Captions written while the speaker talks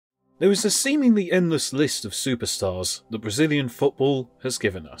There is a seemingly endless list of superstars that Brazilian football has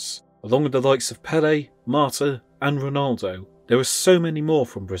given us. Along with the likes of Pelé, Mata and Ronaldo, there are so many more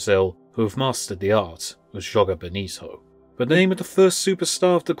from Brazil who have mastered the art of joga bonito. But the name of the first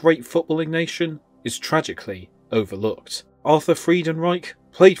superstar of the great footballing nation is tragically overlooked. Arthur Friedenreich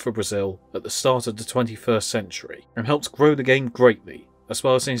played for Brazil at the start of the 21st century and helped grow the game greatly, as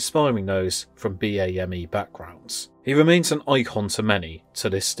well as inspiring those from BAME backgrounds. He remains an icon to many to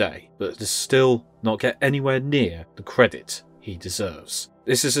this day, but does still not get anywhere near the credit he deserves.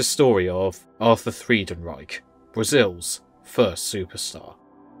 This is a story of Arthur Friedenreich, Brazil's first superstar.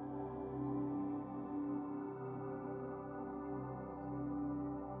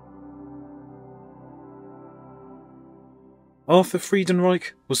 Arthur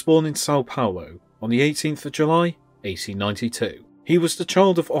Friedenreich was born in Sao Paulo on the 18th of July, 1892. He was the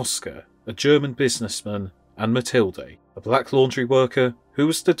child of Oscar, a German businessman, and Matilde, a black laundry worker who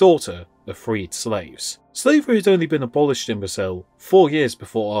was the daughter of freed slaves. Slavery had only been abolished in Brazil 4 years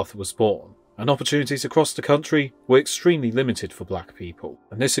before Arthur was born, and opportunities across the country were extremely limited for black people,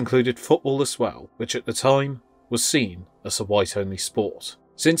 and this included football as well, which at the time was seen as a white-only sport.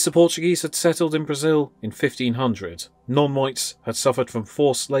 Since the Portuguese had settled in Brazil in 1500, non-whites had suffered from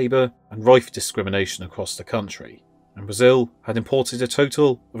forced labour and rife discrimination across the country, and Brazil had imported a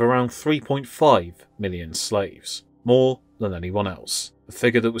total of around 3.5 million slaves, more than anyone else, a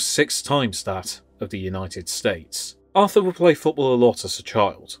figure that was 6 times that of the United States. Arthur would play football a lot as a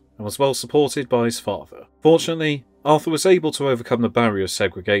child, and was well supported by his father. Fortunately, Arthur was able to overcome the barrier of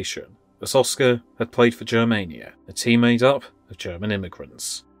segregation, as Oscar had played for Germania, a team made up of German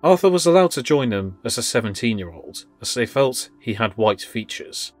immigrants. Arthur was allowed to join them as a 17-year-old, as they felt he had white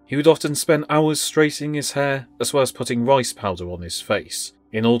features. He would often spend hours straightening his hair, as well as putting rice powder on his face,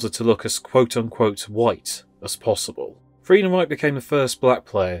 in order to look as quote-unquote white as possible. Friedenreich became the first black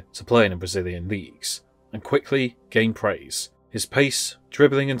player to play in the Brazilian leagues, and quickly gained praise. His pace,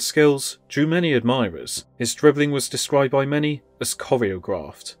 dribbling and skills drew many admirers. His dribbling was described by many as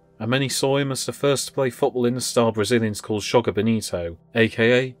choreographed, and many saw him as the first to play football in the style Brazilians call joga bonito,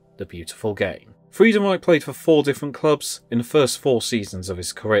 aka the beautiful game. Friedenreich played for 4 different clubs in the first 4 seasons of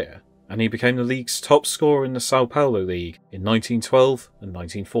his career, and he became the league's top scorer in the Sao Paulo League in 1912 and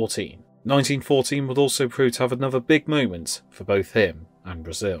 1914. 1914 would also prove to have another big moment for both him and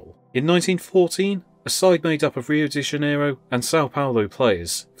Brazil. In 1914, a side made up of Rio de Janeiro and Sao Paulo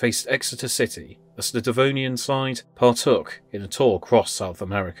players faced Exeter City, as the Devonian side partook in a tour across South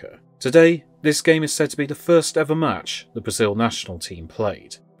America. Today, this game is said to be the first ever match the Brazil national team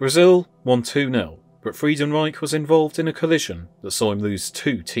played. Brazil won 2-0, but Friedenreich was involved in a collision that saw him lose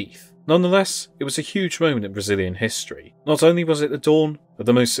 2 teeth. Nonetheless, it was a huge moment in Brazilian history. Not only was it the dawn of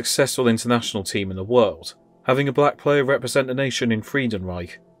the most successful international team in the world, having a black player represent the nation in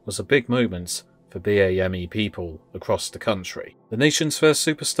Friedenreich was a big moment for BAME people across the country. The nation's first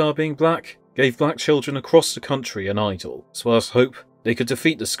superstar being black gave black children across the country an idol, as well as hope they could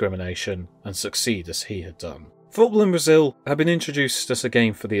defeat discrimination and succeed as he had done. Football in Brazil had been introduced as a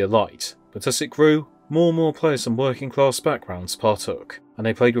game for the elite, but as it grew, more and more players from working class backgrounds partook, and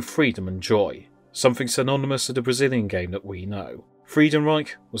they played with freedom and joy, something synonymous with the Brazilian game that we know.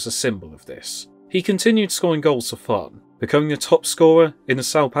 Friedenreich was a symbol of this. He continued scoring goals for fun, becoming the top scorer in the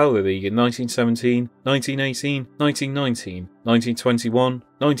Sao Paulo League in 1917, 1918, 1919, 1921,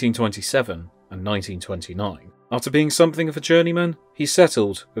 1927 and 1929. After being something of a journeyman, he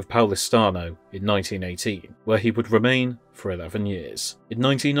settled with Paulistano in 1918, where he would remain for 11 years. In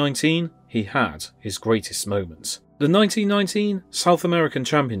 1919, he had his greatest moment. The 1919 South American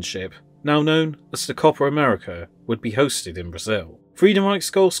Championship, now known as the Copa America, would be hosted in Brazil. Friedenreich's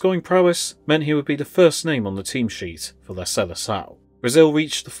goal-scoring prowess meant he would be the first name on the team sheet for La Seleção. Brazil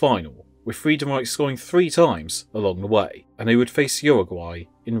reached the final, with Friedenreich scoring 3 times along the way, and they would face Uruguay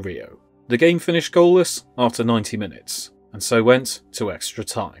in Rio. The game finished goalless after 90 minutes, and so went to extra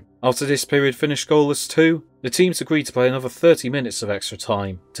time. After this period finished goalless too, the teams agreed to play another 30 minutes of extra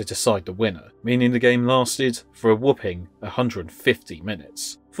time to decide the winner, meaning the game lasted for a whopping 150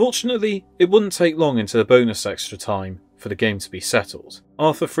 minutes. Fortunately, it wouldn't take long into the bonus extra time for the game to be settled.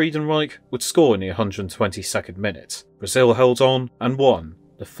 Arthur Friedenreich would score in the 122nd minute. Brazil held on and won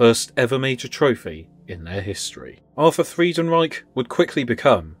the first ever major trophy in their history. Arthur Friedenreich would quickly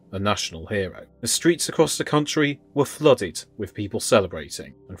become a national hero. The streets across the country were flooded with people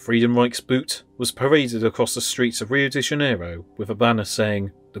celebrating, and Friedenreich's boot was paraded across the streets of Rio de Janeiro with a banner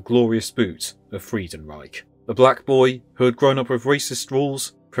saying, "The glorious boot of Friedenreich." The black boy, who had grown up with racist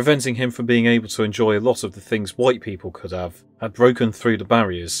rules, preventing him from being able to enjoy a lot of the things white people could have, had broken through the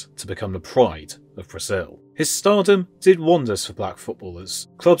barriers to become the pride of Brazil. His stardom did wonders for black footballers.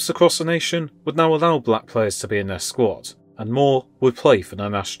 Clubs across the nation would now allow black players to be in their squad, and more would play for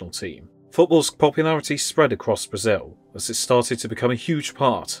their national team. Football's popularity spread across Brazil as it started to become a huge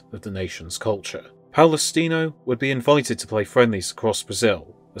part of the nation's culture. Paulistano would be invited to play friendlies across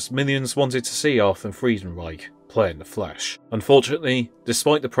Brazil, as millions wanted to see Arthur Friedenreich play in the flesh. Unfortunately,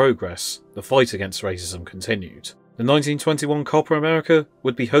 despite the progress, the fight against racism continued. The 1921 Copa America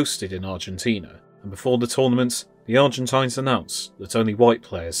would be hosted in Argentina, and before the tournament, the Argentines announced that only white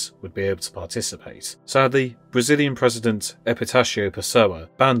players would be able to participate. Sadly, Brazilian President Epitácio Pessoa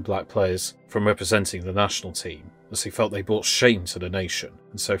banned black players from representing the national team, as he felt they brought shame to the nation,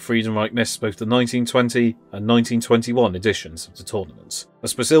 and so Friedenreich missed both the 1920 and 1921 editions of the tournament.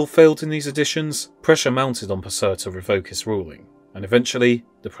 As Brazil failed in these editions, pressure mounted on Pessoa to revoke his ruling, and eventually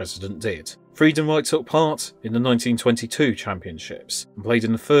the president did. Friedenreich took part in the 1922 championships and played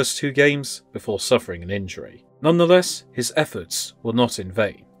in the first 2 games before suffering an injury. Nonetheless, his efforts were not in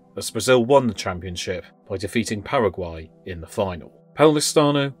vain, as Brazil won the championship by defeating Paraguay in the final.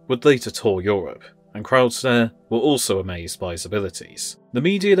 Paulistano would later tour Europe, and crowds there were also amazed by his abilities. The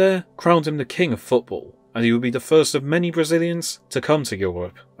media there crowned him the king of football, and he would be the first of many Brazilians to come to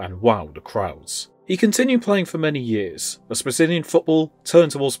Europe and wow the crowds. He continued playing for many years, as Brazilian football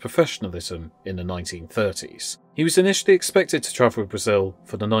turned towards professionalism in the 1930s. He was initially expected to travel with Brazil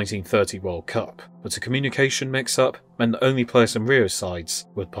for the 1930 World Cup, but a communication mix-up meant that only players from Rio sides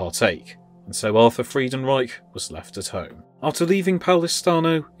would partake, and so Arthur Friedenreich was left at home. After leaving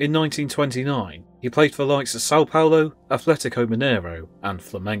Paulistano in 1929, he played for the likes of Sao Paulo, Atlético Mineiro and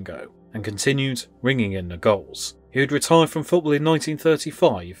Flamengo, and continued ringing in the goals. He would retire from football in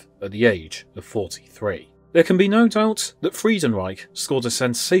 1935 at the age of 43. There can be no doubt that Friedenreich scored a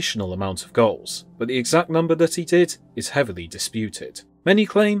sensational amount of goals, but the exact number that he did is heavily disputed. Many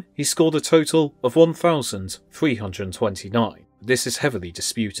claim he scored a total of 1,329, but this is heavily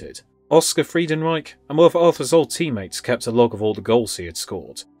disputed. Oscar Friedenreich and one of Arthur's old teammates kept a log of all the goals he had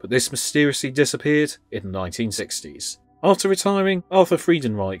scored, but this mysteriously disappeared in the 1960s. After retiring, Arthur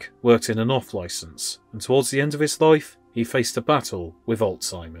Friedenreich worked in an off-licence, and towards the end of his life, he faced a battle with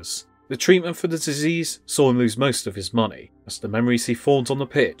Alzheimer's. The treatment for the disease saw him lose most of his money, as the memories he formed on the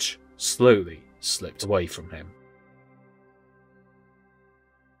pitch slowly slipped away from him.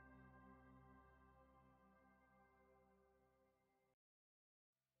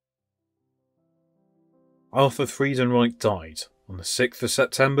 Arthur Friedenreich died on the 6th of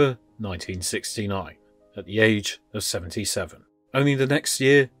September 1969. At the age of 77. Only the next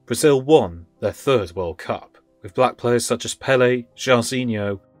year, Brazil won their 3rd World Cup, with black players such as Pelé,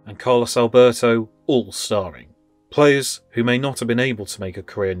 Jairzinho and Carlos Alberto all starring. Players who may not have been able to make a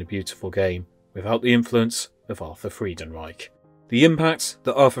career in the beautiful game without the influence of Arthur Friedenreich. The impact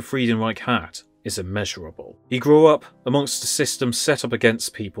that Arthur Friedenreich had is immeasurable. He grew up amongst a system set up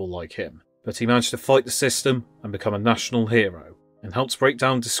against people like him, but he managed to fight the system and become a national hero, and helped break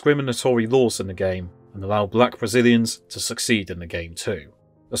down discriminatory laws in the game and allow black Brazilians to succeed in the game too.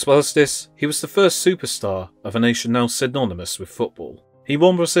 As well as this, he was the first superstar of a nation now synonymous with football. He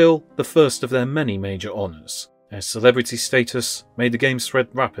won Brazil the first of their many major honours, and his celebrity status made the game spread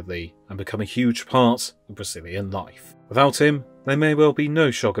rapidly and become a huge part of Brazilian life. Without him, there may well be no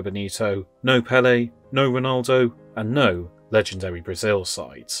Joga Bonito, no Pelé, no Ronaldo, and no legendary Brazil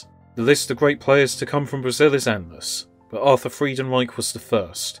sides. The list of great players to come from Brazil is endless, but Arthur Friedenreich was the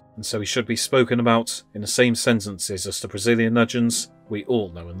first, and so he should be spoken about in the same sentences as the Brazilian legends we all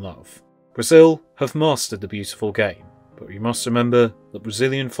know and love. Brazil have mastered the beautiful game, but we must remember that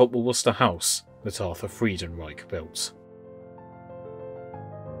Brazilian football was the house that Arthur Friedenreich built.